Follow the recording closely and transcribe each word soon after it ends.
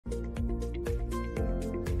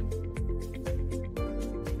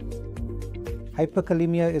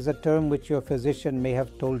Hyperkalemia is a term which your physician may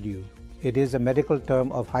have told you. It is a medical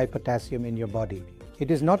term of high potassium in your body. It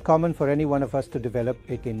is not common for any one of us to develop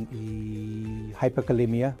it in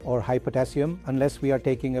hyperkalemia or high potassium unless we are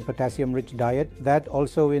taking a potassium-rich diet, that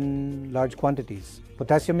also in large quantities.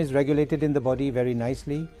 Potassium is regulated in the body very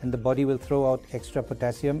nicely, and the body will throw out extra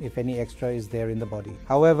potassium if any extra is there in the body.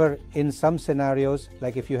 However, in some scenarios,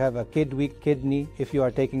 like if you have a weak kidney, if you are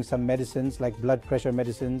taking some medicines like blood pressure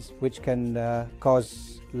medicines which can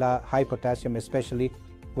cause high potassium, especially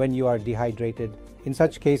when you are dehydrated. In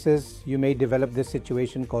such cases, you may develop this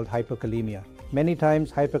situation called hyperkalemia. Many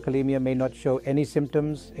times, hyperkalemia may not show any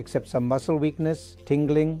symptoms except some muscle weakness,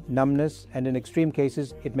 tingling, numbness, and in extreme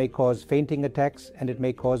cases, it may cause fainting attacks and it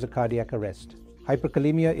may cause a cardiac arrest.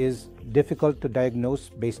 Hyperkalemia is difficult to diagnose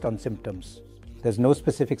based on symptoms. There's no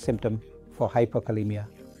specific symptom for hyperkalemia.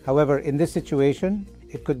 However, in this situation,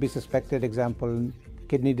 it could be suspected, example,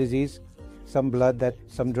 kidney disease, some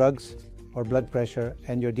drugs, or blood pressure,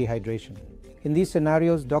 and your dehydration. In these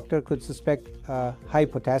scenarios, doctor could suspect high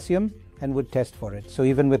potassium and would test for it. So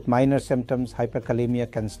even with minor symptoms,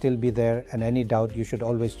 hyperkalemia can still be there, and any doubt, you should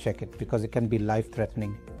always check it because it can be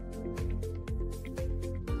life-threatening.